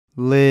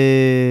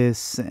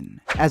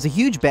Listen, as a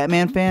huge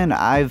Batman fan,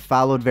 I've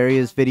followed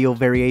various video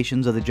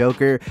variations of the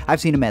Joker. I've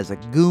seen him as a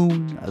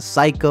goon, a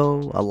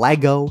psycho, a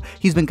Lego.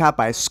 He's been caught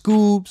by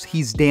Scoops,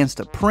 he's danced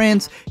to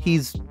Prince,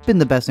 he's been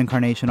the best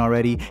incarnation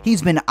already,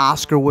 he's been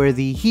Oscar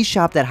worthy, he's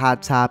shopped at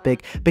Hot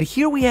Topic, but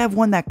here we have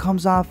one that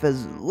comes off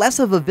as less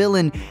of a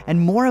villain and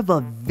more of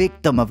a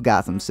victim of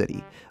Gotham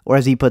City, or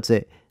as he puts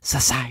it,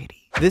 society.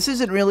 This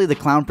isn't really the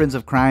clown prince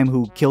of crime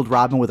who killed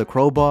Robin with a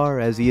crowbar,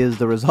 as he is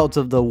the result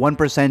of the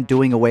 1%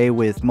 doing away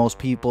with most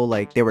people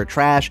like they were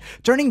trash,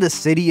 turning the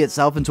city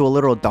itself into a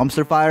literal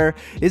dumpster fire.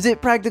 Is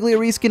it practically a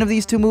reskin of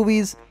these two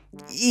movies?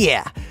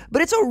 Yeah,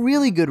 but it's a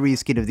really good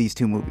reskin of these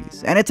two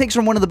movies, and it takes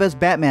from one of the best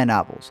Batman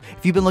novels.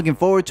 If you've been looking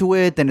forward to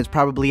it, then it's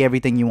probably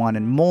everything you want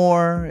and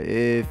more.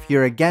 If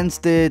you're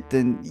against it,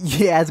 then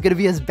yeah, it's gonna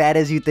be as bad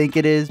as you think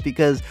it is,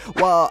 because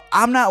while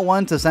I'm not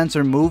one to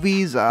censor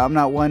movies, I'm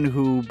not one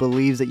who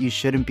believes that you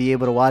shouldn't be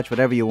able to watch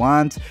whatever you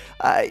want.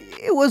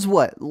 It was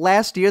what,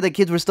 last year that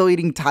kids were still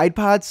eating Tide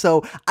Pods,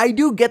 so I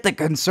do get the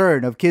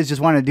concern of kids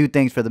just want to do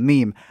things for the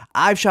meme.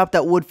 I've shopped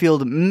at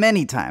Woodfield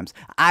many times.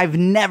 I've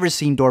never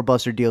seen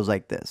doorbuster deals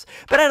like this,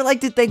 but I'd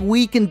like to think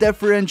we can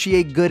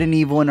differentiate good and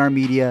evil in our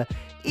media,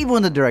 even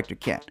when the director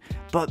can't.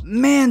 But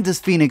man,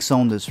 does Phoenix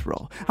own this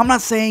role. I'm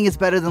not saying it's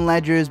better than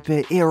Ledger's,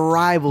 but it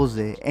rivals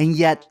it, and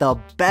yet the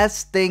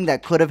best thing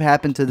that could have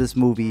happened to this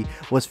movie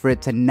was for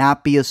it to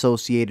not be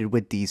associated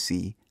with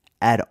DC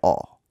at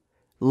all.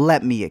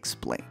 Let me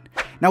explain.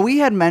 Now, we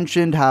had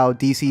mentioned how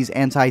DC's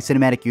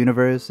anti-cinematic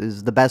universe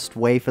is the best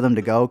way for them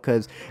to go,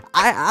 because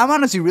I'm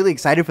honestly really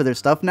excited for their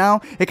stuff now.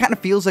 It kind of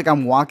feels like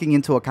I'm walking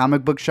into a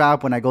comic book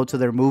shop when I go to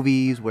their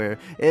movies, where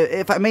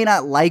if I may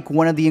not like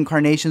one of the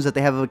incarnations that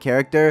they have of a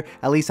character,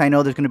 at least I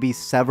know there's going to be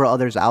several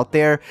others out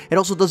there. It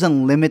also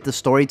doesn't limit the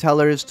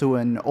storytellers to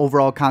an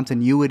overall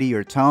continuity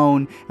or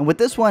tone, and with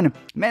this one,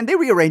 man, they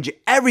rearrange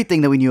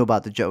everything that we knew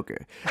about the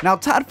Joker. Now,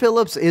 Todd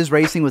Phillips is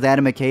racing with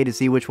Adam McKay to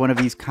see which one of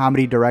these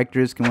comedy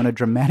directors can win a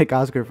dramatic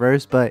Oscar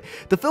first, but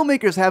the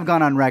filmmakers have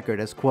gone on record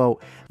as,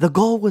 quote, "The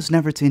goal was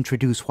never to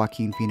introduce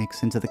Joaquin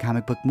Phoenix into the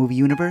comic book movie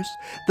universe.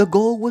 The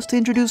goal was to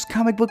introduce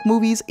comic book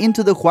movies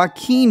into the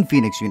Joaquin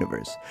Phoenix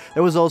universe."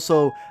 There was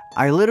also,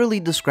 I literally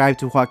described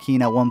to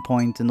Joaquin at one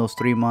point in those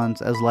 3 months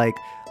as like,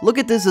 look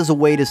at this as a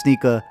way to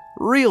sneak a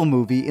real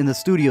movie in the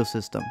studio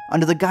system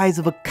under the guise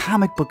of a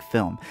comic book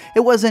film.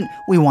 It wasn't,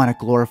 we want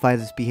to glorify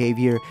this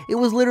behavior. It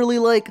was literally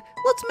like,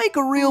 let's make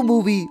a real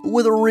movie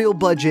with a real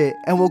budget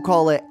and we'll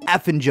call it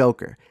Effin'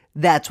 Joker.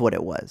 That's what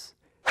it was.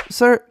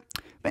 Sir,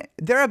 man,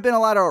 there have been a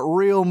lot of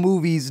real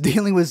movies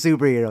dealing with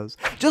superheroes.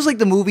 Just like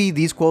the movie,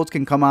 these quotes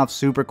can come off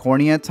super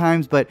corny at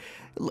times, but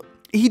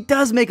he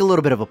does make a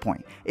little bit of a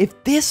point.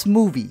 If this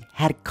movie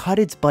had cut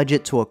its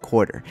budget to a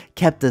quarter,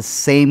 kept the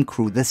same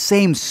crew, the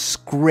same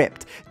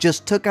script,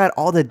 just took out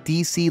all the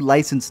DC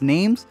licensed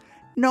names,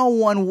 no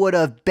one would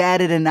have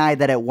batted an eye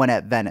that it won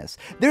at Venice.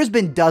 There's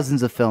been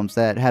dozens of films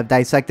that have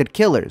dissected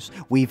killers.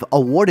 We've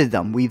awarded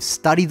them, we've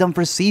studied them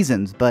for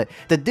seasons, but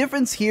the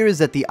difference here is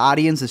that the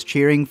audience is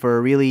cheering for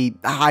a really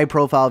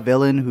high-profile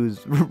villain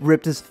who's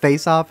ripped his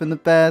face off in the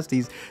past.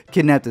 He's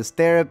kidnapped his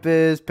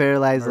therapist,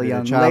 paralyzed a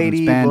young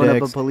lady, blown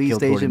up a police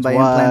station by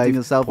implanting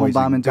a cell phone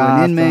bomb into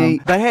an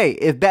inmate. But hey,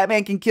 if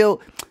Batman can kill,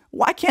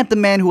 why can't the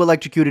man who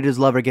electrocuted his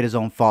lover get his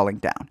own falling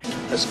down?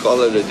 Let's call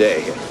it a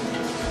day.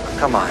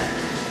 Come on.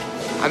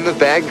 I'm the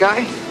bad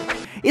guy?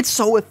 It's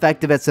so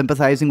effective at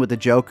sympathizing with the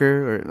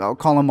Joker, or I'll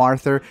call him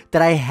Arthur,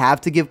 that I have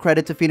to give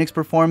credit to Phoenix's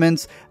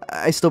performance.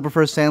 I still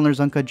prefer Sandler's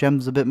Uncut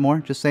Gems a bit more,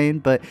 just saying,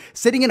 but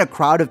sitting in a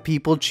crowd of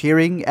people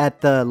cheering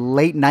at the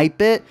late night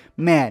bit,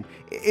 man,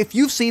 if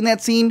you've seen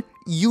that scene,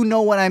 you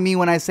know what I mean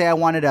when I say I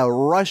wanted to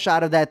rush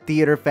out of that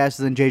theater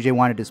faster than JJ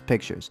wanted his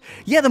pictures.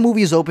 Yeah, the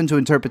movie is open to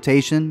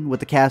interpretation,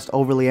 with the cast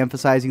overly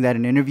emphasizing that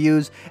in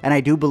interviews, and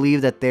I do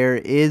believe that there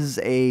is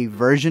a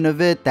version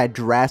of it that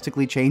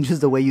drastically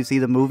changes the way you see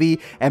the movie,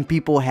 and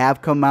people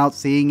have come out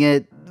seeing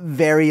it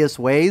various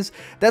ways.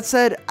 That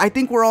said, I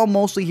think we're all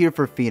mostly here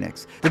for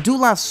Phoenix. The dude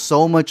lost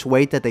so much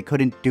weight that they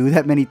couldn't do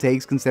that many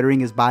takes, considering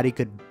his body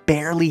could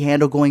barely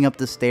handle going up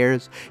the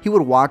stairs. He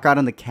would walk out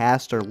on the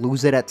cast or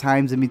lose it at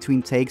times in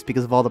between takes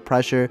because of all the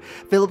pressure.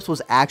 Phillips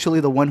was actually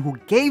the one who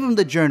gave him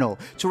the journal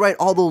to write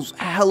all those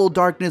 "Hello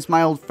Darkness,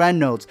 my old friend"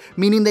 notes,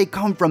 meaning they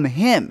come from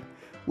him,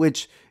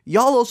 which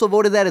y'all also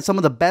voted that as some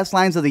of the best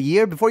lines of the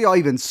year before y'all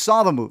even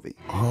saw the movie.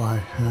 All I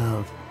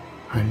have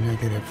are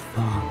negative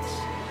thoughts.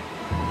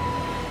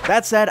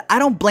 That said, I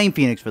don't blame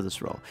Phoenix for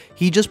this role.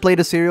 He just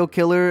played a serial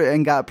killer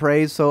and got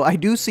praise, so I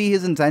do see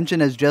his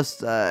intention as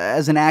just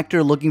as an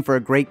actor looking for a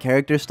great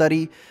character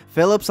study.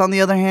 Phillips, on the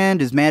other hand,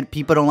 is mad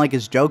people don't like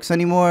his jokes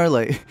anymore.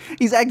 Like,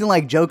 he's acting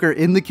like Joker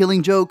in The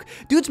Killing Joke.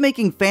 Dude's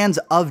making fans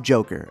of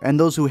Joker and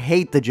those who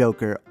hate the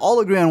Joker all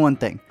agree on one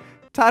thing.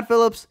 Todd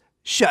Phillips,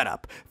 shut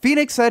up.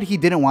 Phoenix said he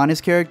didn't want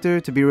his character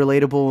to be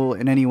relatable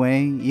in any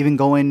way, even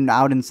going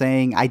out and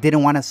saying, I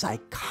didn't want a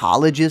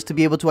psychologist to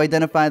be able to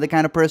identify the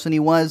kind of person he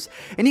was.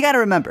 And you gotta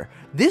remember,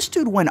 This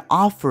dude went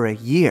off for a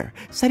year,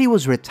 said he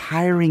was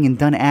retiring and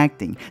done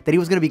acting, that he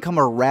was going to become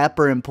a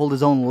rapper and pulled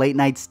his own late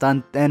night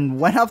stunt, and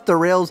went off the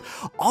rails,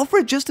 all for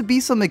it just to be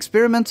some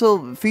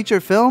experimental feature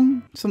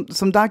film,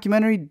 some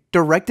documentary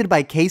directed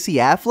by Casey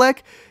Affleck.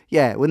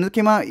 Yeah, when it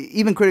came out,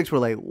 even critics were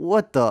like,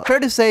 what the? Fair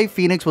to say,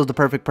 Phoenix was the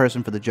perfect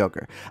person for the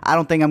Joker. I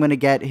don't think I'm going to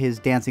get his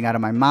dancing out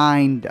of my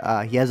mind.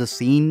 He has a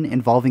scene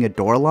involving a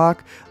door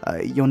lock.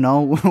 You'll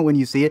know when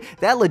you see it.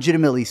 That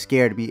legitimately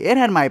scared me. It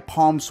had my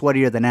palms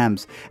sweatier than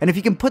M's. And if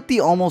you can put the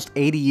almost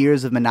 80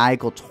 years of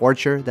maniacal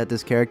torture that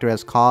this character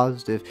has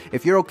caused,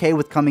 if you're okay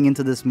with coming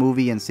into this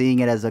movie and seeing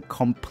it as a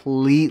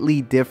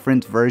completely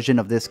different version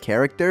of this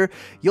character,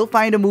 you'll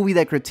find a movie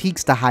that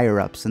critiques the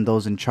higher-ups and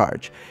those in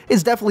charge.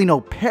 It's definitely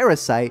no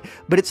Parasite,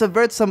 but it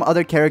subverts some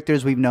other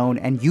characters we've known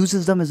and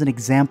uses them as an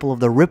example of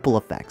the ripple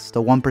effects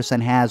the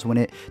 1% has when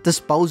it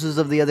disposes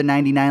of the other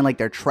 99 like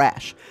they're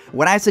trash.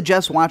 Would I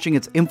suggest watching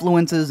its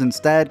influences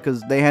instead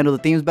because they handle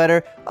the themes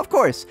better? Of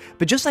course,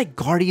 but just like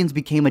Guardians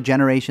became a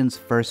generation's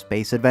first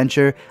space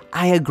adventure,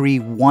 I agree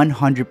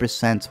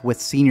 100%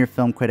 with senior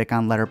film critic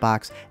on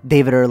Letterboxd,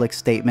 David Ehrlich's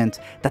statement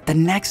that the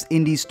next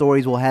indie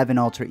stories will have an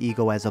alter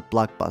ego as a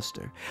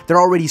blockbuster. They're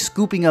already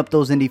scooping up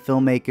those indie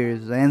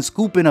filmmakers and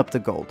scooping up the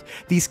gold.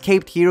 These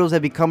caped heroes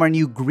have become our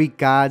new Greek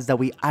gods that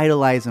we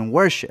idolize and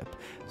worship.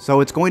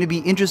 So it's going to be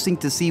interesting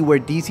to see where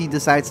DC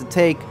decides to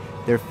take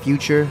their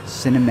future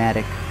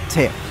cinematic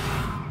tale.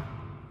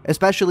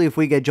 Especially if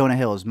we get Jonah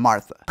Hill as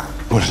Martha.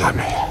 What does that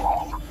mean?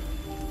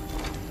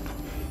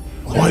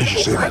 Why did you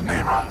say that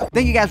name?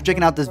 Thank you guys for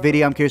checking out this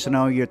video. I'm curious to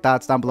know your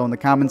thoughts down below in the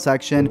comment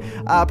section.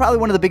 Probably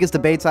one of the biggest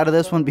debates out of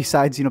this one,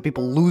 besides,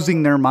 people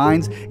losing their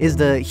minds, is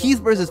the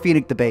Heath versus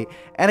Phoenix debate.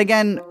 And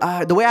again,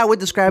 the way I would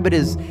describe it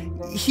is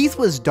Heath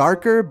was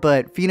darker,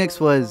 but Phoenix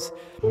was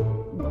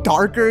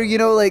darker,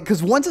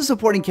 because one's a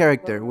supporting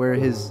character where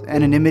his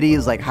anonymity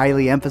is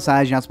highly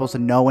emphasized. You're not supposed to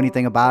know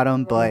anything about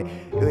him, but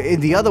in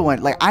the other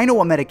one, I know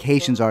what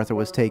medications Arthur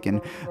was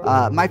taking.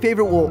 My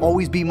favorite will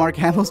always be Mark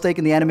Hamill's take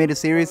in the animated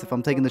series if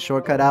I'm taking the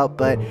shortcut out,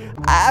 but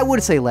I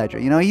would say Ledger.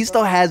 He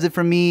still has it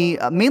for me,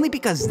 mainly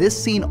because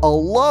this scene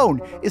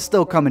alone is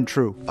still coming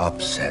true.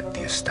 Upset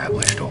the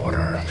established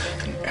order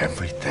and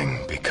everything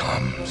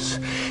becomes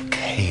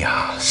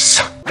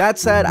chaos. That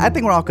said, I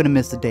think we're all going to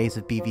miss the days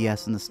of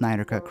BVS and the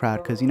Snyder Cut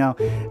crowd because,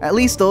 at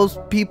least those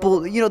people,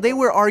 they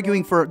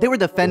were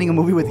defending a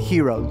movie with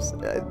heroes.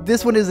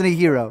 This one isn't a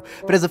hero.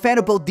 But as a fan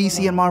of both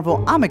DC and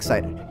Marvel, I'm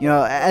excited.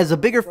 As a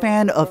bigger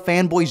fan of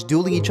fanboys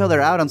dueling each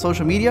other out on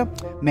social media,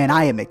 man,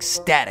 I am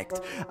ecstatic.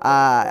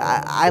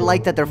 I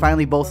like that they're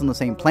finally both on the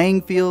same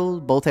playing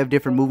field. Both have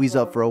different movies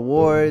up for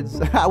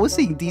awards. I was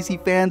seeing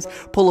DC fans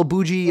pull a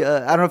bougie.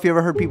 I don't know if you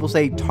ever heard people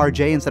say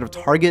Target instead of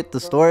Target, the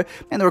store.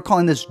 And they were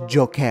calling this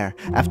Joker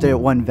after it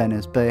won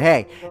Venice. But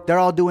hey, they're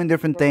all doing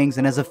different things,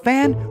 and as a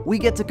fan, we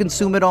get to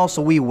consume it all,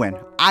 so we win.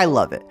 I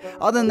love it.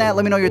 Other than that,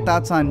 let me know your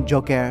thoughts on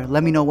Joker.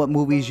 Let me know what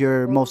movies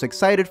you're most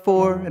excited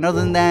for, and other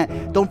than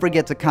that, don't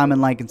forget to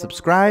comment, like, and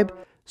subscribe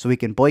so we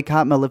can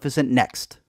boycott Maleficent next.